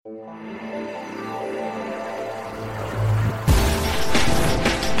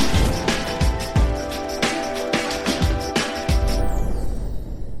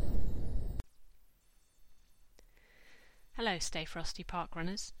Stay Frosty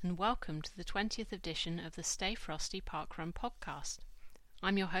Parkrunners, and welcome to the 20th edition of the Stay Frosty Parkrun podcast.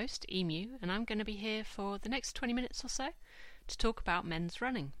 I'm your host, Emu, and I'm going to be here for the next 20 minutes or so to talk about men's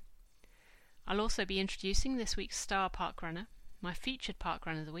running. I'll also be introducing this week's star parkrunner, my featured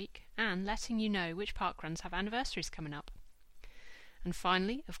parkrun of the week, and letting you know which parkruns have anniversaries coming up. And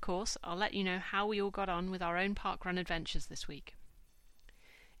finally, of course, I'll let you know how we all got on with our own parkrun adventures this week.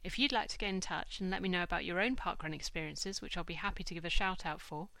 If you'd like to get in touch and let me know about your own parkrun experiences, which I'll be happy to give a shout out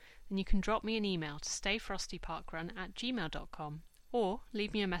for, then you can drop me an email to stayfrostyparkrun@gmail.com or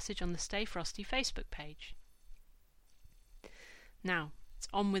leave me a message on the Stay Frosty Facebook page. Now, it's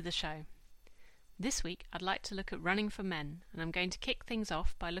on with the show. This week I'd like to look at running for men, and I'm going to kick things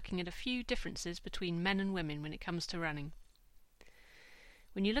off by looking at a few differences between men and women when it comes to running.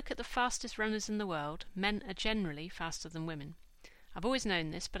 When you look at the fastest runners in the world, men are generally faster than women. I've always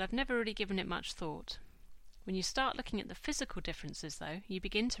known this, but I've never really given it much thought. When you start looking at the physical differences, though, you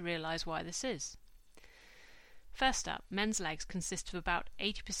begin to realise why this is. First up, men's legs consist of about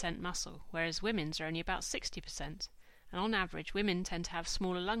 80% muscle, whereas women's are only about 60%. And on average, women tend to have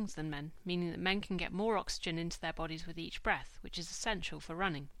smaller lungs than men, meaning that men can get more oxygen into their bodies with each breath, which is essential for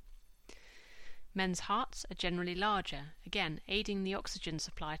running. Men's hearts are generally larger, again aiding the oxygen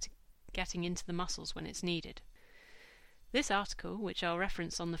supply to getting into the muscles when it's needed. This article, which I'll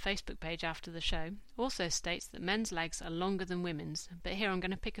reference on the Facebook page after the show, also states that men's legs are longer than women's, but here I'm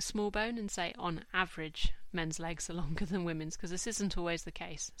going to pick a small bone and say on average men's legs are longer than women's, because this isn't always the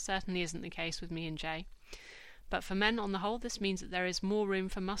case. Certainly isn't the case with me and Jay. But for men on the whole, this means that there is more room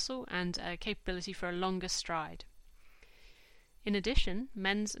for muscle and capability for a longer stride. In addition,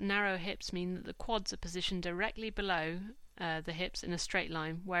 men's narrow hips mean that the quads are positioned directly below the hips in a straight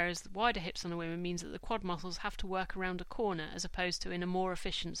line, whereas the wider hips on a woman means that the quad muscles have to work around a corner as opposed to in a more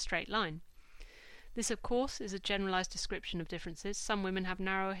efficient straight line. This, of course, is a generalised description of differences. Some women have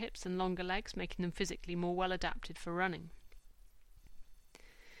narrower hips and longer legs, making them physically more well adapted for running.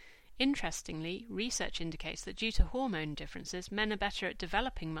 Interestingly, research indicates that due to hormone differences, men are better at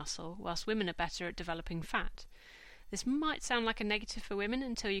developing muscle, whilst women are better at developing fat. This might sound like a negative for women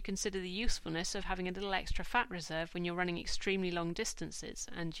until you consider the usefulness of having a little extra fat reserve when you're running extremely long distances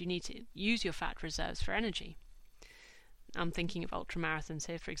and you need to use your fat reserves for energy. I'm thinking of ultramarathons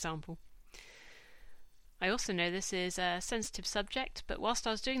here, for example. I also know this is a sensitive subject, but whilst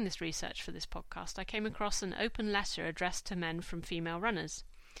I was doing this research for this podcast, I came across an open letter addressed to men from female runners.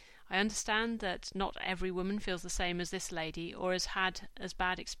 I understand that not every woman feels the same as this lady or has had as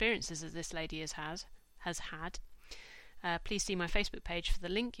bad experiences as this lady has had. Please see my Facebook page for the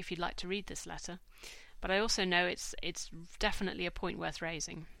link if you'd like to read this letter. But I also know it's definitely a point worth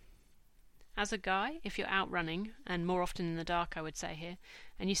raising. As a guy, if you're out running, and more often in the dark I would say here,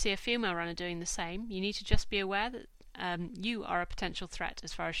 and you see a female runner doing the same, you need to just be aware that you are a potential threat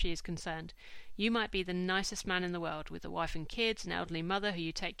as far as she is concerned. You might be the nicest man in the world with a wife and kids, an elderly mother who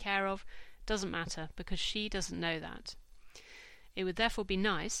you take care of. Doesn't matter, because she doesn't know that. It would therefore be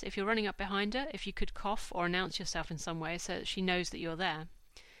nice, if you're running up behind her, if you could cough or announce yourself in some way so that she knows that you're there.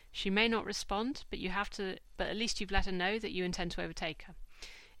 She may not respond, but at least you've let her know that you intend to overtake her.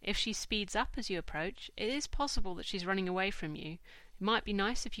 If she speeds up as you approach, it is possible that she's running away from you. It might be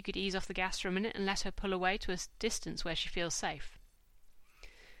nice if you could ease off the gas for a minute and let her pull away to a distance where she feels safe.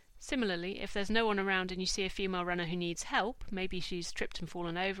 Similarly, if there's no one around and you see a female runner who needs help, maybe she's tripped and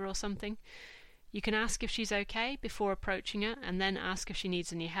fallen over or something, you can ask if she's okay before approaching her and then ask if she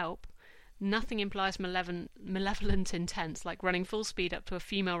needs any help. Nothing implies malevolent intent like running full speed up to a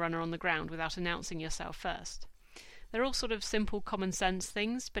female runner on the ground without announcing yourself first. They're all sort of simple common sense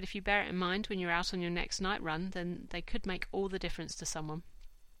things, but if you bear it in mind when you're out on your next night run, then they could make all the difference to someone.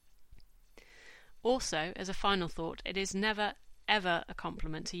 Also, as a final thought, it is never ever a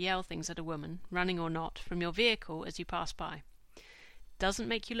compliment to yell things at a woman, running or not, from your vehicle as you pass by. Doesn't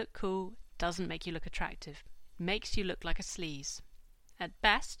make you look cool, doesn't make you look attractive. It makes you look like a sleaze. At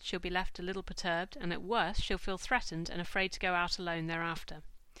best, she'll be left a little perturbed, and at worst, she'll feel threatened and afraid to go out alone thereafter.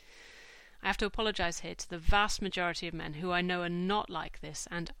 I have to apologise here to the vast majority of men who I know are not like this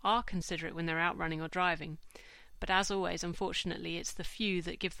and are considerate when they're out running or driving, but as always, unfortunately, it's the few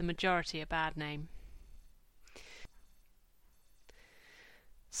that give the majority a bad name.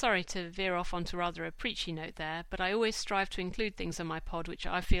 Sorry to veer off onto rather a preachy note there, but I always strive to include things on my pod which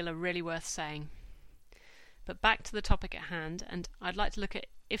I feel are really worth saying. But back to the topic at hand, and I'd like to look at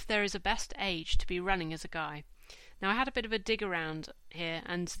if there is a best age to be running as a guy. Now, I had a bit of a dig around here,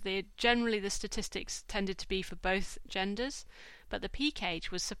 and generally the statistics tended to be for both genders, but the peak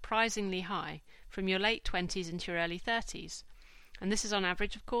age was surprisingly high, from your late 20s into your early 30s. And this is on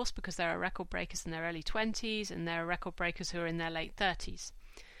average, of course, because there are record breakers in their early 20s and there are record breakers who are in their late 30s.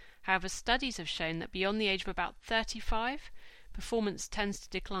 However, studies have shown that beyond the age of about 35, performance tends to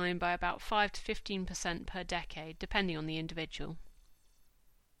decline by about 5 to 15% per decade, depending on the individual.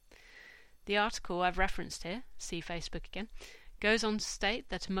 The article I've referenced here, see Facebook again, goes on to state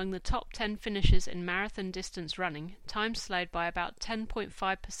that among the top 10 finishers in marathon distance running, time slowed by about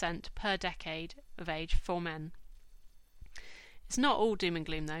 10.5% per decade of age for men. It's not all doom and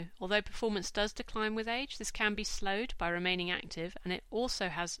gloom though. Although performance does decline with age, this can be slowed by remaining active, and it also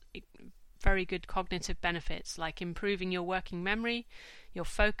has very good cognitive benefits like improving your working memory, your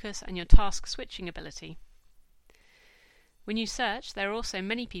focus, and your task switching ability. When you search, there are also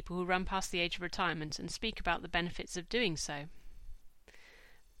many people who run past the age of retirement and speak about the benefits of doing so.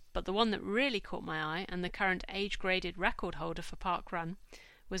 But the one that really caught my eye, and the current age-graded record holder for Parkrun,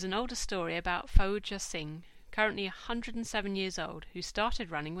 was an older story about Fauja Singh, currently 107 years old, who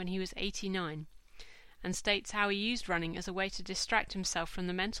started running when he was 89, and states how he used running as a way to distract himself from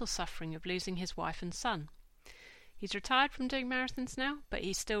the mental suffering of losing his wife and son. He's retired from doing marathons now, but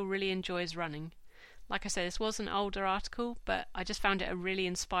he still really enjoys running. Like I said, this was an older article, but I just found it a really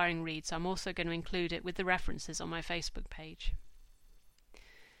inspiring read, so I'm also going to include it with the references on my Facebook page.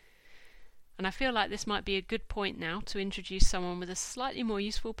 And I feel like this might be a good point now to introduce someone with a slightly more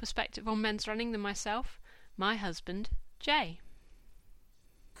useful perspective on men's running than myself, my husband, Jay.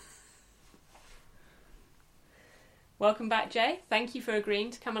 Welcome back, Jay. Thank you for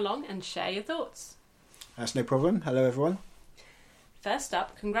agreeing to come along and share your thoughts. That's no problem. Hello, everyone. First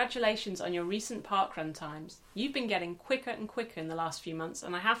up, congratulations on your recent parkrun times. You've been getting quicker and quicker in the last few months,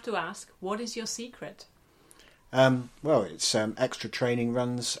 and I have to ask, what is your secret? Well, it's extra training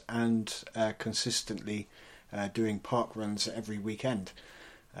runs and consistently doing park runs every weekend.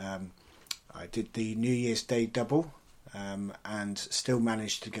 I did the New Year's Day double and still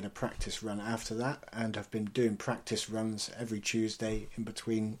managed to get a practice run after that, and I've been doing practice runs every Tuesday in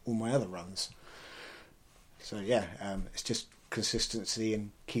between all my other runs. So yeah, it's just consistency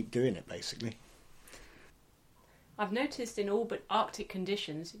and keep doing it basically. I've noticed in all but Arctic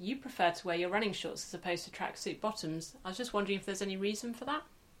conditions you prefer to wear your running shorts as opposed to tracksuit bottoms. I was just wondering if there's any reason for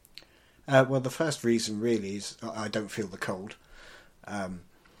that? Well, the first reason really is I don't feel the cold.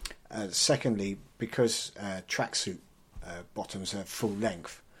 Secondly, because tracksuit bottoms are full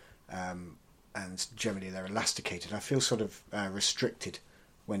length and generally they're elasticated, I feel sort of restricted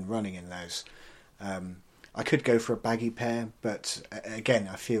when running in those. I could go for a baggy pair, but again,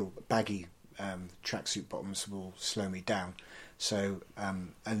 I feel baggy tracksuit bottoms will slow me down. So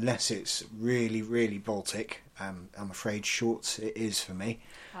unless it's really, really Baltic, I'm afraid shorts it is for me.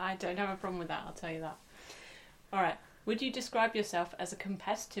 I don't have a problem with that, I'll tell you that. Alright, would you describe yourself as a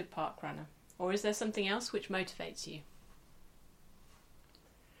competitive parkrunner, or is there something else which motivates you?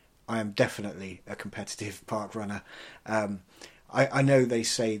 I am definitely a competitive parkrunner. I know they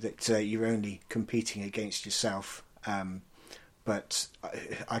say that you're only competing against yourself, but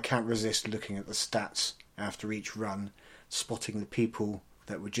I can't resist looking at the stats after each run, spotting the people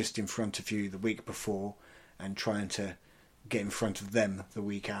that were just in front of you the week before and trying to get in front of them the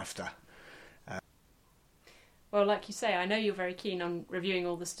week after. Well, like you say, I know you're very keen on reviewing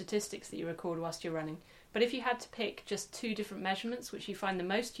all the statistics that you record whilst you're running, but if you had to pick just two different measurements which you find the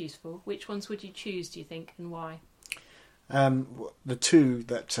most useful, which ones would you choose, do you think, and why? The two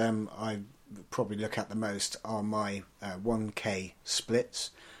that I probably look at the most are my 1K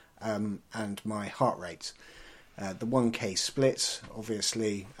splits and my heart rate. The 1K splits,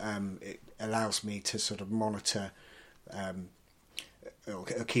 obviously, it allows me to sort of monitor or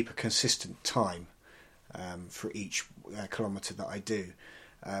keep a consistent time for each kilometre that I do.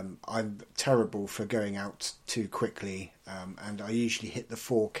 I'm terrible for going out too quickly, and I usually hit the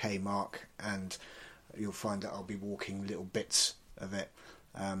 4K mark, and you'll find that I'll be walking little bits of it.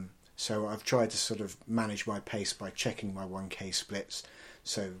 So I've tried to sort of manage my pace by checking my 1K splits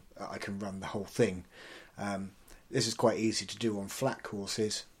so I can run the whole thing. This is quite easy to do on flat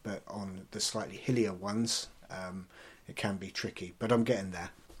courses, but on the slightly hillier ones it can be tricky, but I'm getting there.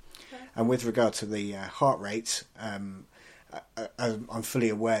 Okay. And with regard to the heart rate, I'm fully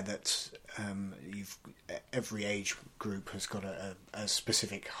aware that every age group has got a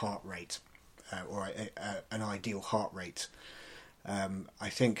specific heart rate or an ideal heart rate. I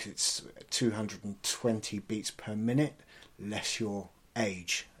think it's 220 beats per minute, less your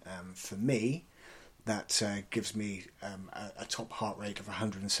age. For me, that gives me a top heart rate of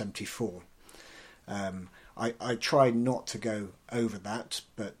 174. I try not to go over that,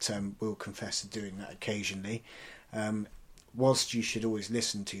 but will confess to doing that occasionally. Whilst you should always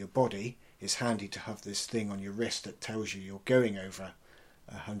listen to your body, it's handy to have this thing on your wrist that tells you you're going over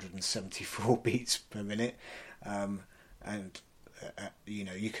 174 beats per minute, and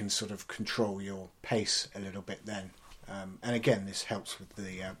you can sort of control your pace a little bit then. And again, this helps with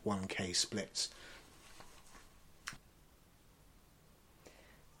the 1K splits.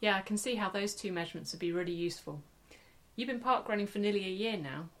 Yeah, I can see how those two measurements would be really useful. You've been parkrunning for nearly a year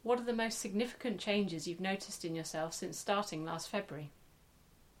now. What are the most significant changes you've noticed in yourself since starting last February?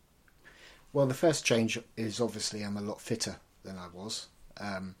 Well, the first change is obviously I'm a lot fitter than I was.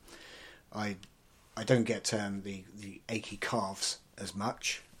 I don't get the achy calves as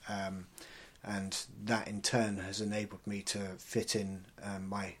much, and that in turn has enabled me to fit in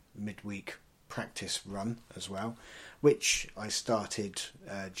my midweek practice run as well, which I started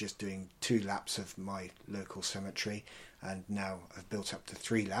just doing 2 laps of my local cemetery, and now I've built up to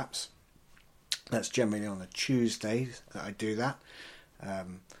 3 laps. That's generally on a Tuesday that I do that,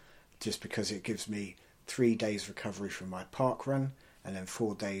 just because it gives me 3 days recovery from my park run and then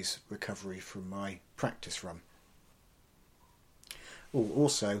 4 days recovery from my practice run.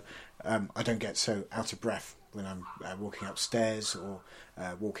 Also, I don't get so out of breath when I'm walking upstairs or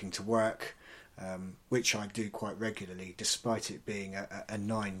walking to work, which I do quite regularly, despite it being a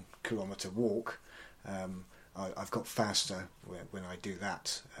 9-kilometre walk. I've got faster when I do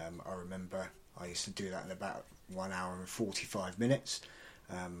that. I remember I used to do that in about 1 hour and 45 minutes.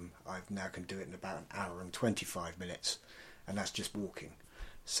 I now can do it in about 1 hour and 25 minutes, and that's just walking.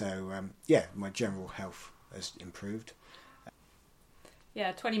 So my general health has improved.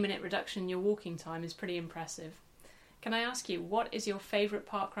 Yeah, a 20-minute reduction in your walking time is pretty impressive. Can I ask you, what is your favourite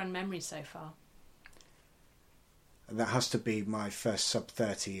parkrun memory so far? That has to be my first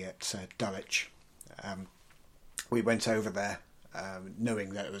sub-30 at Dulwich. We went over there knowing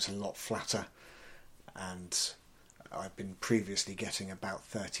that it was a lot flatter, and I'd been previously getting about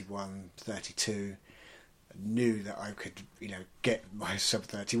 31, 32. Knew that I could, get my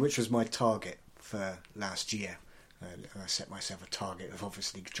sub-30, which was my target for last year. I set myself a target of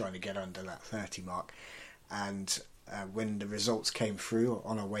obviously trying to get under that 30 mark. And when the results came through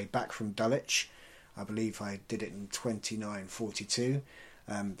on our way back from Dulwich, I believe I did it in 29:42.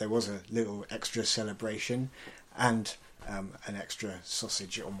 There was a little extra celebration and an extra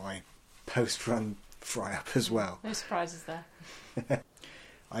sausage on my post-run fry-up as well. No surprises there.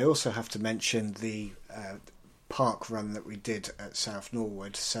 I also have to mention the park run that we did at South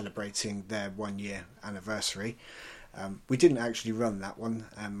Norwood, celebrating their 1-year anniversary. We didn't actually run that one,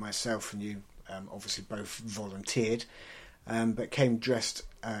 myself and you obviously both volunteered, but came dressed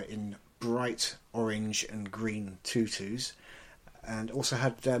in bright orange and green tutus, and also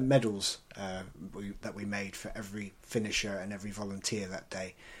had medals that we made for every finisher and every volunteer that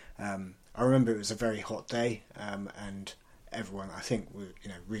day. I remember it was a very hot day, and everyone, I think,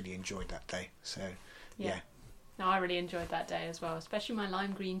 really enjoyed that day. So, yeah. No, I really enjoyed that day as well, especially my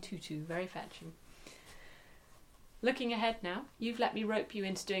lime green tutu, very fetching. Looking ahead now, you've let me rope you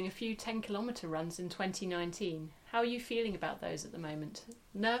into doing a few 10-kilometre runs in 2019. How are you feeling about those at the moment?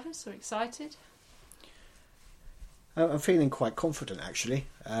 Nervous or excited? I'm feeling quite confident, actually.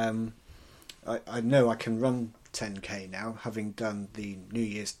 I know I can run 10k now, having done the New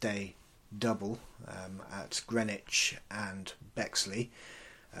Year's Day double at Greenwich and Bexley.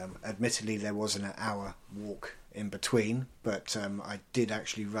 Admittedly, there wasn't an hour walk in between, but I did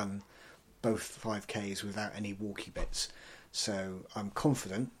actually run both 5Ks without any walkie bits. So I'm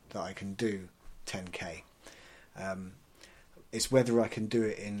confident that I can do 10k. It's whether I can do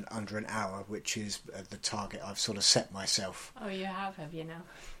it in under an hour, which is the target I've sort of set myself. Oh, you have you now?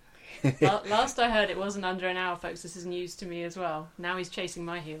 Last I heard it wasn't under an hour, folks. This is news to me as well. Now he's chasing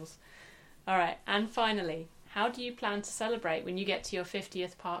my heels. All right, and finally, how do you plan to celebrate when you get to your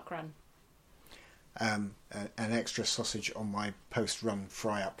 50th park run? An extra sausage on my post-run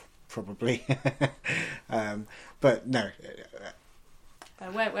fry-up, probably. But no.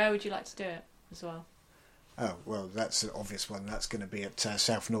 Where would you like to do it as well? Oh, well, that's an obvious one. That's going to be at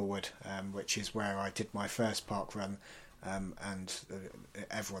South Norwood, which is where I did my first park run, and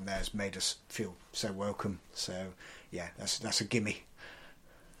everyone there has made us feel so welcome. So, yeah, that's a gimme.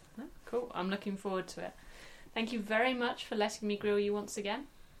 Oh, cool. I'm looking forward to it. Thank you very much for letting me grill you once again.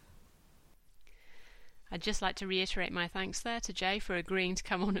 I'd just like to reiterate my thanks there to Jay for agreeing to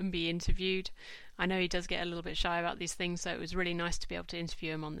come on and be interviewed. I know he does get a little bit shy about these things, so it was really nice to be able to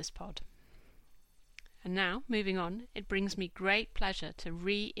interview him on this pod. And now, moving on, it brings me great pleasure to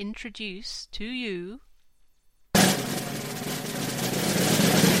reintroduce to you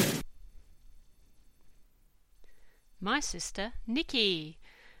my sister Nikki.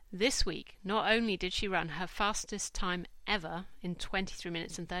 This week, not only did she run her fastest time ever in 23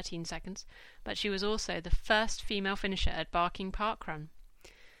 minutes and 13 seconds, but she was also the first female finisher at Barking Parkrun.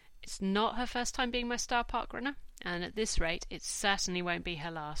 It's not her first time being my star parkrunner, and at this rate it certainly won't be her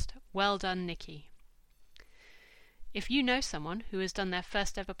last. Well done, Nikki. If you know someone who has done their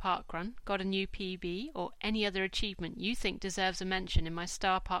first ever parkrun, got a new PB, or any other achievement you think deserves a mention in my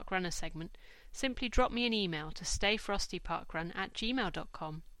Star Parkrunner segment, simply drop me an email to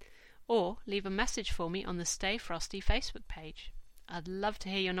stayfrostyparkrun@gmail.com or leave a message for me on the Stay Frosty Facebook page. I'd love to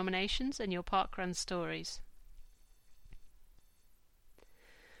hear your nominations and your parkrun stories.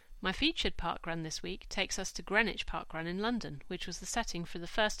 My featured parkrun this week takes us to Greenwich Parkrun in London, which was the setting for the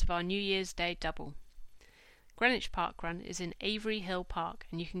first of our New Year's Day double. Greenwich Parkrun is in Avery Hill Park,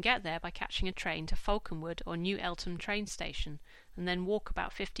 and you can get there by catching a train to Falconwood or New Eltham train station and then walk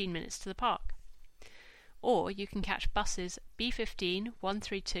about 15 minutes to the park. Or you can catch buses B15,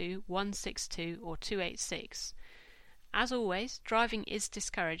 132, 162 or 286. As always, driving is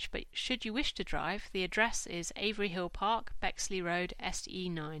discouraged, but should you wish to drive, the address is Avery Hill Park, Bexley Road,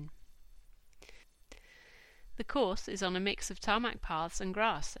 SE9. The course is on a mix of tarmac paths and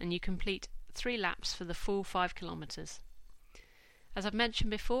grass, and you complete 3 laps for the full 5 kilometres. As I've mentioned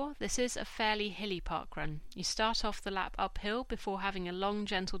before, this is a fairly hilly parkrun. You start off the lap uphill before having a long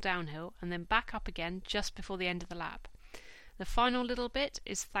gentle downhill and then back up again just before the end of the lap. The final little bit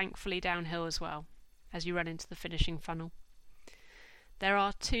is thankfully downhill as well, as you run into the finishing funnel. There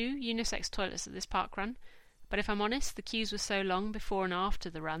are 2 unisex toilets at this parkrun, but if I'm honest, the queues were so long before and after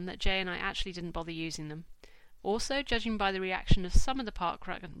the run that Jay and I actually didn't bother using them. Also, judging by the reaction of some of the park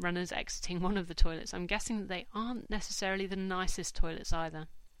runners exiting one of the toilets, I'm guessing that they aren't necessarily the nicest toilets either.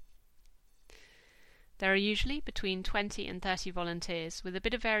 There are usually between 20 and 30 volunteers, with a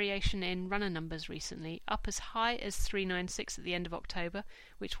bit of variation in runner numbers recently, up as high as 396 at the end of October,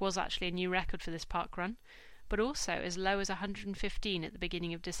 which was actually a new record for this parkrun, but also as low as 115 at the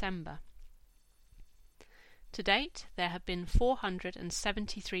beginning of December. To date, there have been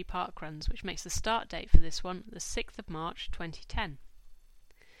 473 parkruns, which makes the start date for this one the 6th of March 2010.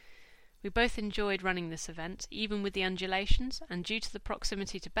 We both enjoyed running this event, even with the undulations, and due to the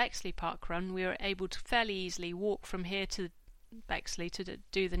proximity to Bexley Parkrun, we were able to fairly easily walk from here to Bexley to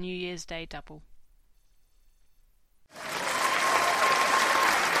do the New Year's Day double.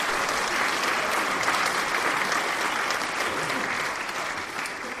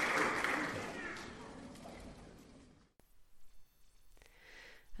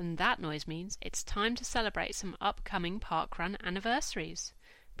 And that noise means it's time to celebrate some upcoming parkrun anniversaries.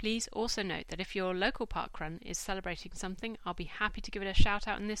 Please also note that if your local parkrun is celebrating something, I'll be happy to give it a shout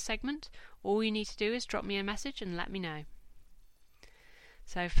out in this segment. All you need to do is drop me a message and let me know.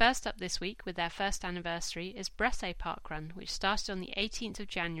 So first up this week with their first anniversary is Bressay Parkrun, which started on the 18th of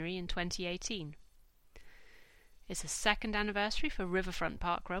January in 2018. It's the second anniversary for Riverfront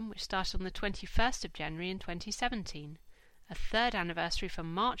Parkrun, which started on the 21st of January in 2017. A third anniversary for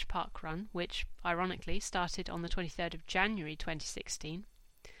March Parkrun, which, ironically, started on the 23rd of January 2016.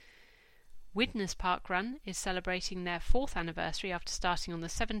 Widnes Parkrun is celebrating their 4th anniversary after starting on the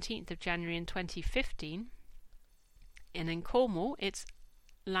 17th of January in 2015. And in Cornwall, it's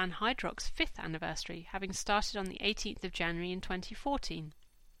Lanhydrock's 5th anniversary, having started on the 18th of January in 2014.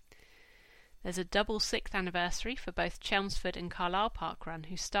 There's a double 6th anniversary for both Chelmsford and Carlisle Parkrun,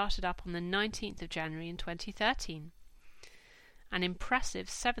 who started up on the 19th of January in 2013. An impressive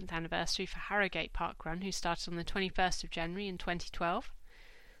 7th anniversary for Harrogate Parkrun, who started on the 21st of January in 2012.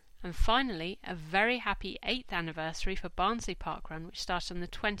 And finally, a very happy 8th anniversary for Barnsley Parkrun, which started on the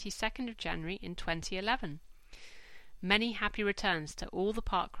 22nd of January in 2011. Many happy returns to all the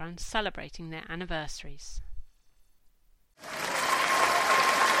parkruns celebrating their anniversaries.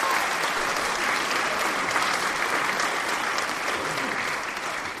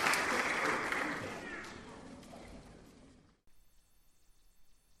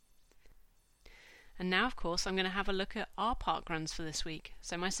 And now, of course, I'm going to have a look at our parkruns for this week.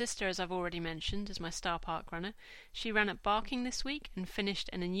 So my sister, as I've already mentioned, is my star parkrunner. She ran at Barking this week and finished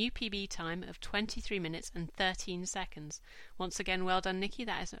in a new PB time of 23 minutes and 13 seconds. Once again, well done, Nikki.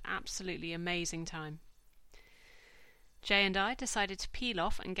 That is an absolutely amazing time. Jay and I decided to peel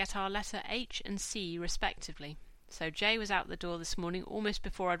off and get our letter H and C respectively. So Jay was out the door this morning almost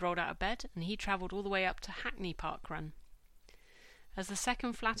before I'd rolled out of bed, and he travelled all the way up to Hackney Parkrun. As the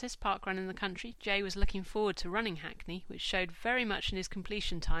second flattest parkrun in the country, Jay was looking forward to running Hackney, which showed very much in his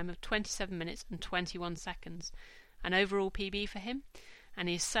completion time of 27 minutes and 21 seconds, an overall PB for him, and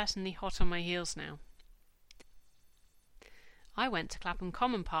he is certainly hot on my heels now. I went to Clapham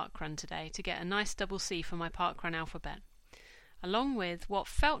Common Parkrun today to get a nice double C for my parkrun alphabet. along with what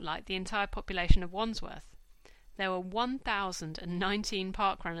felt like the entire population of Wandsworth. There were 1,019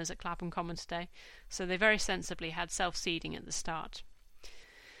 parkrunners at Clapham Common today, so they very sensibly had self-seeding at the start.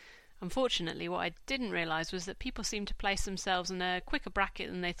 Unfortunately, what I didn't realise was that people seemed to place themselves in a quicker bracket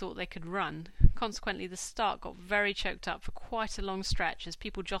than they thought they could run. Consequently, the start got very choked up for quite a long stretch as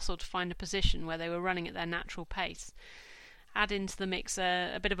people jostled to find a position where they were running at their natural pace. Add into the mix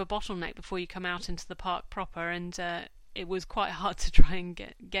a bit of a bottleneck before you come out into the park proper, and it was quite hard to try and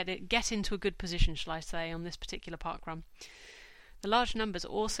get into a good position, shall I say, on this particular park run. The large numbers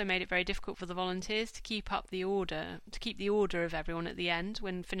also made it very difficult for the volunteers to keep the order of everyone at the end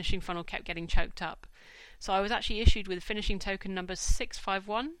when finishing funnel kept getting choked up. So I was actually issued with finishing token number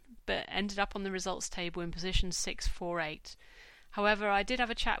 651, but ended up on the results table in position 648. However, I did have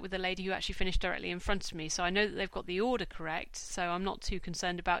a chat with the lady who actually finished directly in front of me, so I know that they've got the order correct, so I'm not too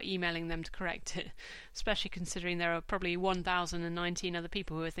concerned about emailing them to correct it, especially considering there are probably 1,019 other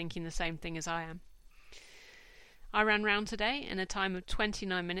people who are thinking the same thing as I am. I ran round today in a time of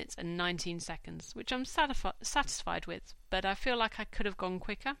 29 minutes and 19 seconds, which I'm satisfied with, but I feel like I could have gone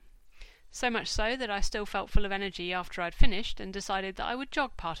quicker. So much so that I still felt full of energy after I'd finished and decided that I would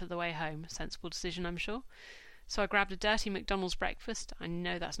jog part of the way home. Sensible decision, I'm sure. So I grabbed a dirty McDonald's breakfast. I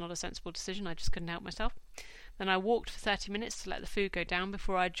know that's not a sensible decision, I just couldn't help myself. Then I walked for 30 minutes to let the food go down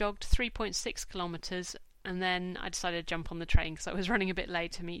before I jogged 3.6 kilometres, and then I decided to jump on the train because I was running a bit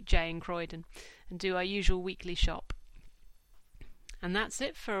late to meet Jay in Croydon and do our usual weekly shop. And that's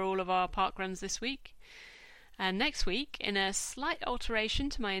it for all of our park runs this week. And next week, in a slight alteration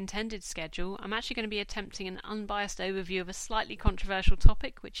to my intended schedule, I'm actually going to be attempting an unbiased overview of a slightly controversial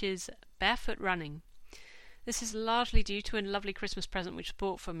topic, which is barefoot running. This is largely due to a lovely Christmas present which was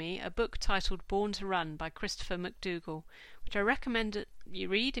bought for me, a book titled Born to Run by Christopher McDougall, which I recommend that you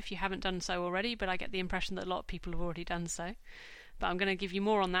read if you haven't done so already, but I get the impression that a lot of people have already done so. But I'm going to give you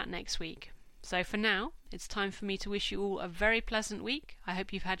more on that next week. So for now, it's time for me to wish you all a very pleasant week. I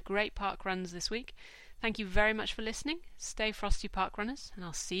hope you've had great park runs this week. Thank you very much for listening. Stay frosty, park runners, and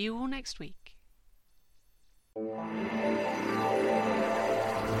I'll see you all next week.